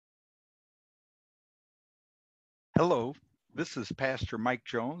Hello, this is Pastor Mike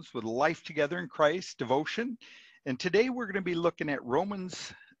Jones with Life Together in Christ Devotion. And today we're going to be looking at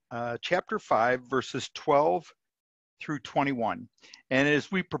Romans chapter 5, verses 12 through 21. And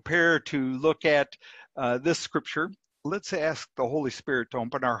as we prepare to look at this scripture, let's ask the Holy Spirit to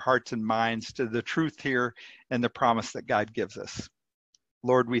open our hearts and minds to the truth here and the promise that God gives us.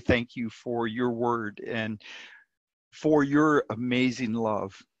 Lord, we thank you for your word and for your amazing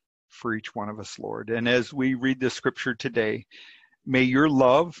love for each one of us, Lord. And as we read this scripture today, may your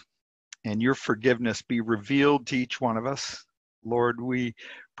love and your forgiveness be revealed to each one of us. Lord, we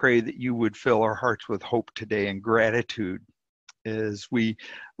pray that you would fill our hearts with hope today and gratitude as we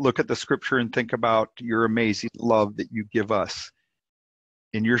look at the scripture and think about your amazing love that you give us.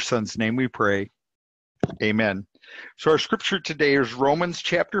 In your Son's name we pray. Amen. So our scripture today is Romans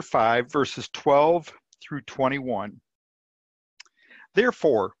chapter 5, verses 12 through 21.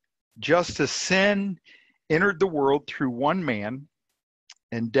 Therefore, just as sin entered the world through one man,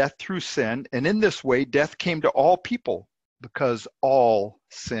 and death through sin, and in this way death came to all people, because all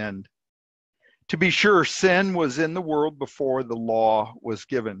sinned. To be sure, sin was in the world before the law was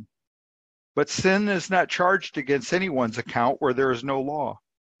given. But sin is not charged against anyone's account where there is no law.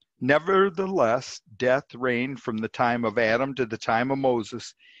 Nevertheless, death reigned from the time of Adam to the time of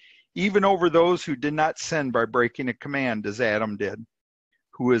Moses, even over those who did not sin by breaking a command as Adam did,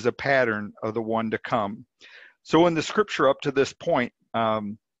 who is a pattern of the one to come. So in the scripture up to this point,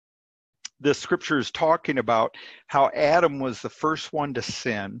 this scripture is talking about how Adam was the first one to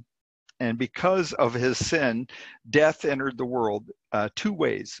sin. And because of his sin, death entered the world two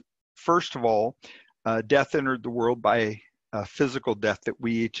ways. First of all, death entered the world by physical death that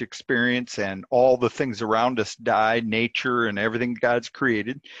we each experience, and all the things around us die, nature and everything God's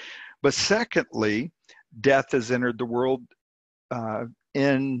created. But secondly, death has entered the world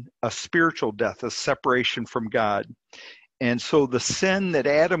in a spiritual death, a separation from God. And so the sin that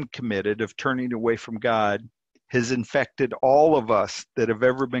Adam committed of turning away from God has infected all of us that have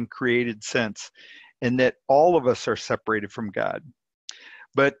ever been created since, and that all of us are separated from God.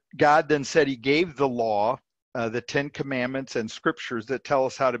 But God then said he gave the law, the 10 commandments and scriptures that tell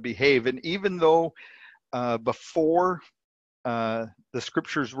us how to behave. And even though before the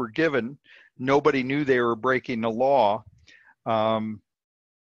scriptures were given, nobody knew they were breaking the law,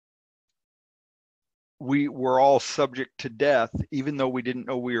 we were all subject to death, even though we didn't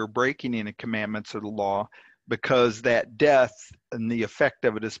know we were breaking any commandments of the law, because that death and the effect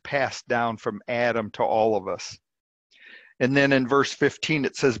of it is passed down from Adam to all of us. And then in verse 15,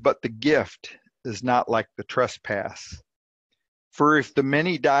 it says, but the gift is not like the trespass. For if the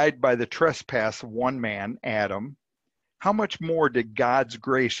many died by the trespass of one man, Adam, how much more did God's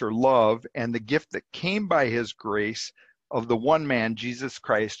grace or love and the gift that came by his grace of the one man, Jesus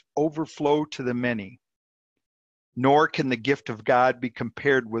Christ, overflow to the many? Nor can the gift of God be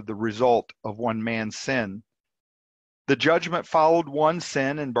compared with the result of one man's sin. The judgment followed one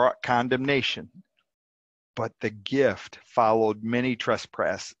sin and brought condemnation, but the gift followed many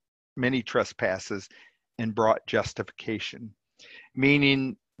trespasses and brought justification.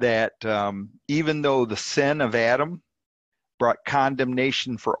 Meaning that even though the sin of Adam brought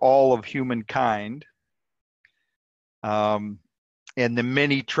condemnation for all of humankind, and the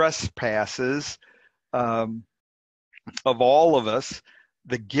many trespasses of all of us,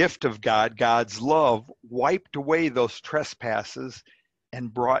 the gift of God, God's love, wiped away those trespasses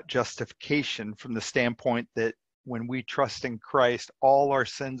and brought justification from the standpoint that when we trust in Christ, all our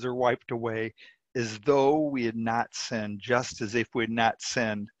sins are wiped away as though we had not sinned, just as if we had not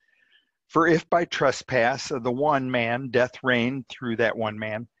sinned. For if by trespass of the one man death reigned through that one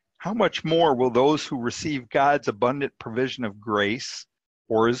man, how much more will those who receive God's abundant provision of grace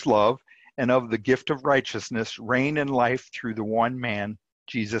or his love and of the gift of righteousness reign in life through the one man,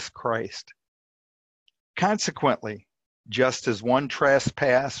 Jesus Christ? Consequently, just as one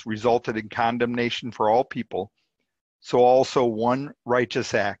trespass resulted in condemnation for all people, so also one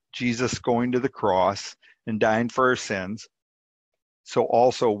righteous act, Jesus going to the cross and dying for our sins, so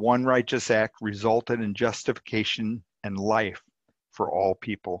also one righteous act resulted in justification and life for all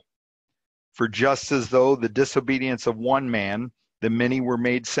people. For just as though the disobedience of one man, the many were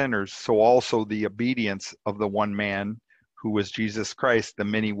made sinners, so also the obedience of the one man, who was Jesus Christ, the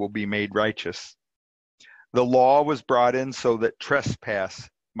many will be made righteous. The law was brought in so that trespass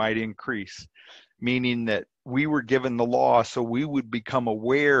might increase, meaning that we were given the law so we would become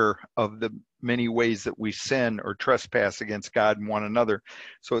aware of the many ways that we sin or trespass against God and one another.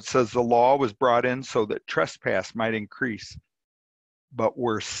 So it says the law was brought in so that trespass might increase. But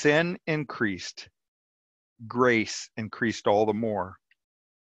where sin increased, grace increased all the more.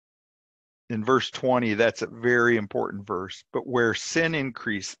 in verse 20, that's a very important verse. But where sin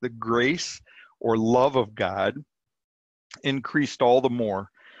increased, the grace or love of God increased all the more,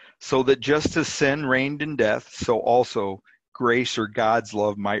 so that just as sin reigned in death, so also grace or God's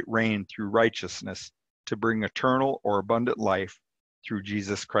love might reign through righteousness to bring eternal or abundant life through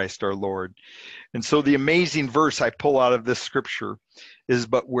Jesus Christ our Lord. And so the amazing verse I pull out of this scripture is,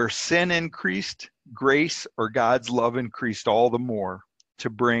 but where sin increased, grace or God's love increased all the more to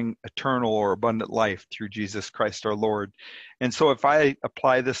bring eternal or abundant life through Jesus Christ our Lord. And so if I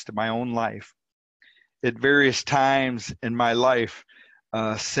apply this to my own life, at various times in my life,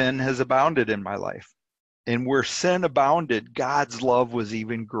 sin has abounded in my life. And where sin abounded, God's love was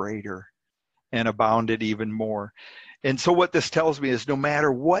even greater and abounded even more. And so what this tells me is no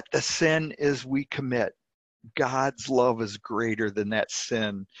matter what the sin is we commit, God's love is greater than that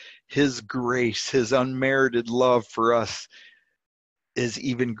sin. His grace, his unmerited love for us is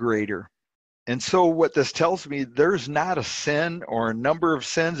even greater. And so what this tells me, there's not a sin or a number of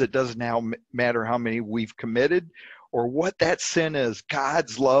sins. It doesn't now matter how many we've committed or what that sin is.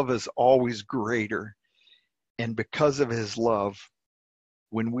 God's love is always greater. And because of his love,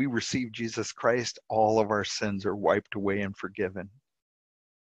 when we receive Jesus Christ, all of our sins are wiped away and forgiven.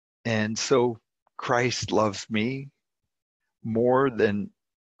 And so Christ loves me more than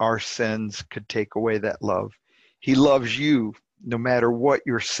our sins could take away that love. He loves you no matter what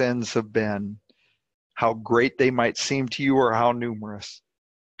your sins have been, how great they might seem to you or how numerous.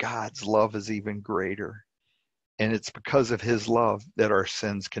 God's love is even greater. And it's because of his love that our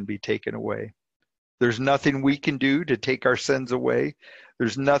sins can be taken away. There's nothing we can do to take our sins away.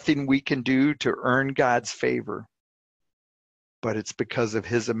 There's nothing we can do to earn God's favor. But it's because of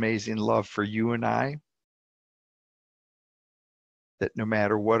his amazing love for you and I that no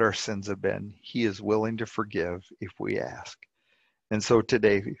matter what our sins have been, he is willing to forgive if we ask. And so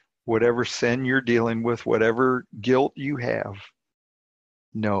today, whatever sin you're dealing with, whatever guilt you have,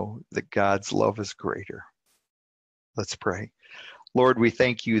 know that God's love is greater. Let's pray. Lord, we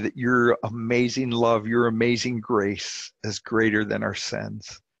thank you that your amazing love, your amazing grace is greater than our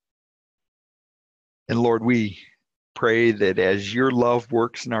sins. And Lord, we pray that as your love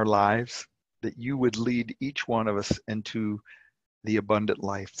works in our lives, that you would lead each one of us into the abundant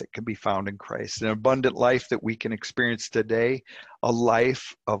life that can be found in Christ, an abundant life that we can experience today, a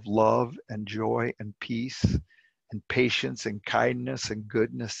life of love and joy and peace and patience and kindness and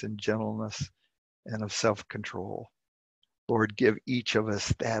goodness and gentleness and of self-control. Lord, give each of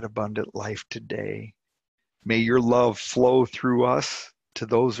us that abundant life today. May your love flow through us to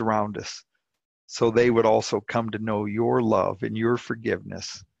those around us so they would also come to know your love and your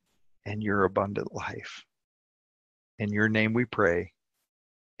forgiveness and your abundant life. In your name we pray.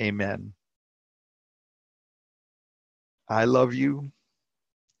 Amen. I love you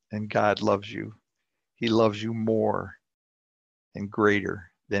and God loves you. He loves you more and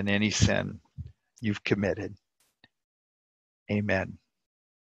greater than any sin you've committed. Amen.